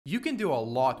You can do a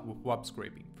lot with web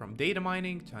scraping, from data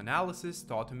mining to analysis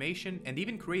to automation and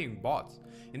even creating bots.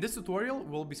 In this tutorial,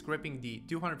 we'll be scraping the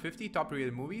 250 top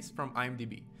rated movies from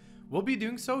IMDb. We'll be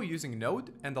doing so using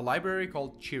Node and a library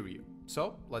called Cheerio.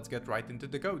 So let's get right into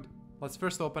the code. Let's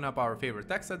first open up our favorite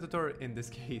text editor. In this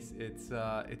case,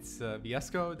 it's VS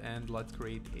Code, and let's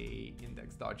create a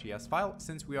index.js file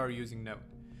since we are using Node.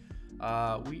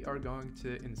 We are going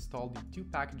to install the two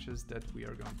packages that we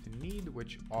are going to need,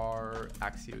 which are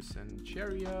Axios and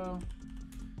Cheerio.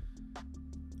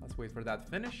 Let's wait for that to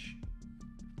finish.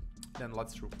 Then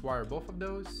let's require both of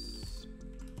those.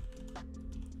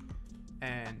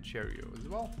 And Cheerio as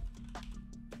well.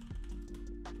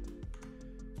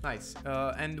 Nice.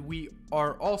 And we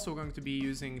are also going to be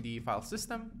using the file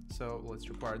system. So let's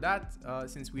require that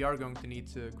since we are going to need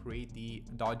to create the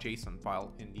 .json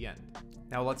file in the end.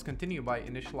 Now let's continue by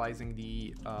initializing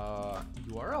the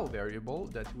URL variable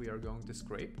that we are going to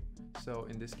scrape. So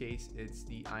in this case, it's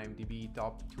the IMDb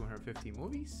top 250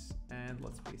 movies, and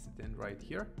let's paste it in right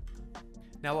here.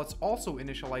 Now let's also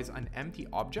initialize an empty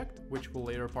object, which will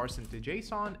later parse into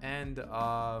JSON and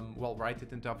well, write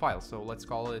it into a file. So let's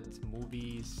call it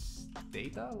movies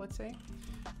data, let's say,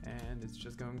 and it's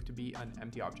just going to be an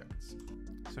empty object.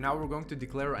 So now we're going to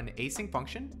declare an async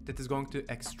function that is going to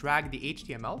extract the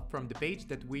HTML from the page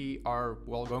that we are,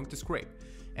 well, going to scrape.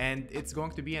 And it's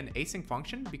going to be an async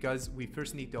function because we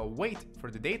first need to wait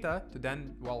for the data to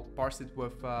then, well, parse it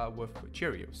with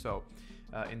Cheerio. So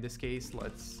in this case,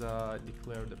 let's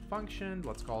declare the function.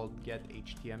 Let's call it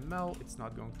getHTML. It's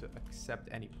not going to accept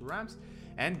any params.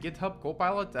 And GitHub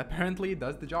Copilot apparently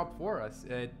does the job for us.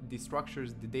 It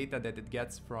destructures the data that it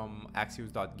gets from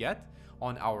axios.get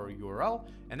on our URL,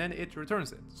 and then it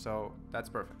returns it. So that's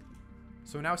perfect.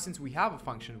 So now since we have a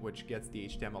function which gets the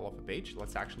HTML of a page,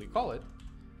 let's actually call it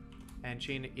and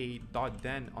chain a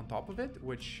 .then on top of it,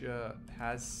 which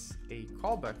has a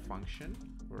callback function,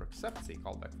 or accepts a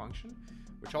callback function,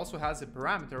 which also has a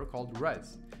parameter called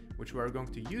res, which we're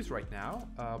going to use right now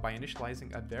by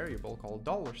initializing a variable called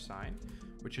 $,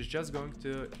 which is just going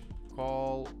to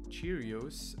call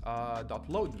Cheerios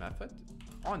 .load method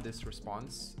on this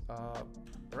response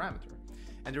parameter.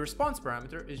 And the response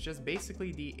parameter is just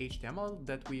basically the HTML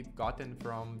that we've gotten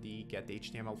from the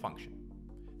getHTML function.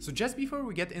 So just before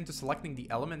we get into selecting the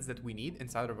elements that we need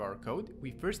inside of our code, we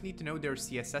first need to know their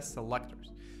CSS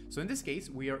selectors. So in this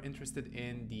case, we are interested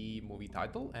in the movie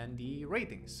title and the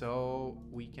rating. So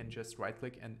we can just right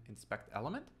click and inspect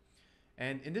element.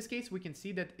 And in this case, we can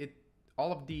see that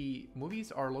all of the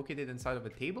movies are located inside of a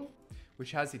table,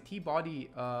 which has a tbody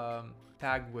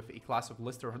tag with a class of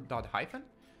lister.hyphen.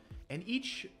 And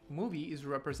each movie is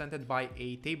represented by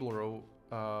a table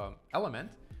row element.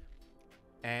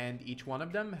 And each one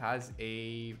of them has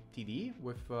a TD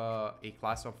with a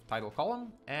class of title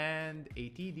column and a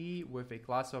TD with a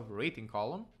class of rating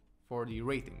column for the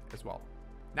rating as well.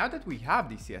 Now that we have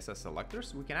the CSS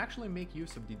selectors, we can actually make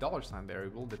use of the $sign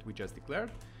variable that we just declared,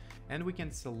 and we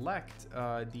can select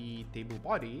the table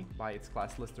body by its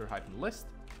class lister-list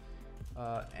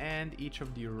and each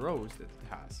of the rows that it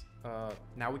has.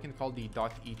 Now we can call the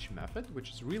 .each method,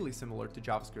 which is really similar to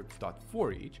JavaScript's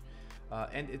 .forEach.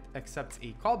 And it accepts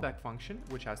a callback function,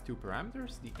 which has two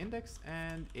parameters, the index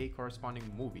and a corresponding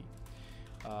movie.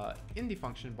 In the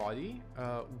function body,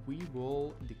 we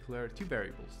will declare two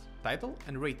variables, title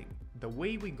and rating. The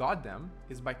way we got them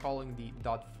is by calling the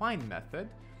 .find method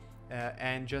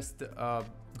and just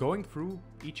going through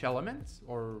each element,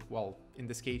 or well, in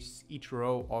this case, each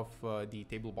row of the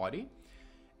table body.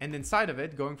 And inside of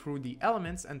it, going through the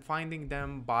elements and finding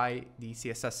them by the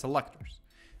CSS selectors.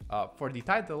 For the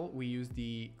title, we use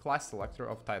the class selector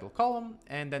of title column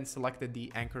and then selected the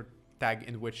anchor tag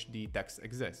in which the text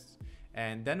exists.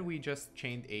 And then we just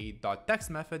chained a .text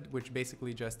method, which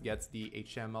basically just gets the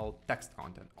HTML text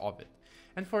content of it.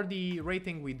 And for the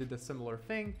rating, we did a similar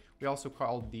thing. We also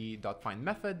called the .find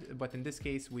method, but in this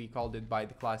case, we called it by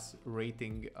the class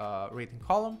rating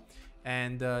column,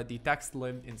 and the text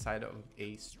lived inside of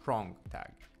a strong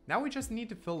tag. Now we just need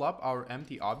to fill up our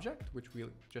empty object, which we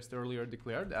just earlier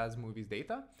declared as movies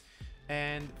data.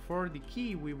 And for the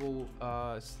key, we will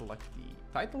select the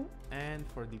title. And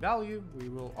for the value, we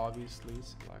will obviously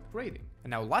select rating.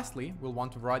 And now lastly, we'll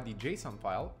want to write the JSON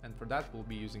file. And for that, we'll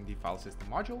be using the file system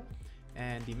module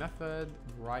and the method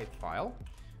write file.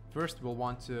 First, we'll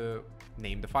want to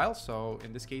name the file. So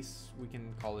in this case, we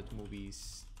can call it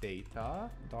movies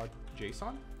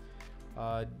data.json.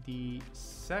 The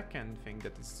second thing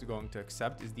that it's going to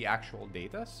accept is the actual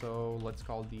data. So let's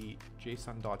call the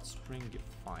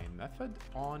json.stringify method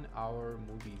on our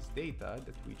movies data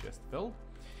that we just filled.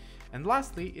 And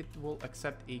lastly, it will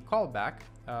accept a callback,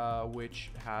 which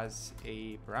has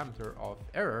a parameter of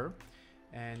error.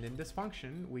 And in this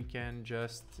function, we can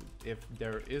just, if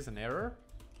there is an error,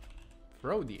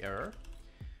 throw the error.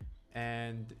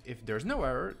 And if there's no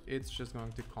error, it's just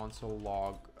going to console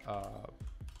log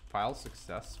file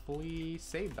successfully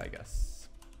saved, I guess.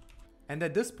 And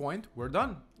at this point, we're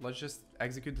done. Let's just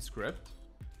execute the script.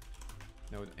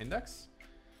 Node index.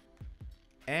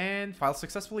 And file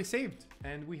successfully saved.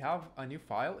 And we have a new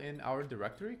file in our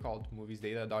directory called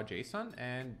moviesdata.json.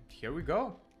 And here we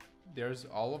go. There's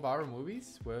all of our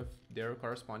movies with their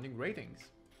corresponding ratings.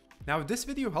 Now, if this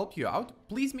video helped you out,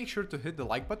 please make sure to hit the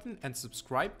like button and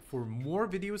subscribe for more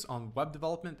videos on web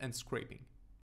development and scraping.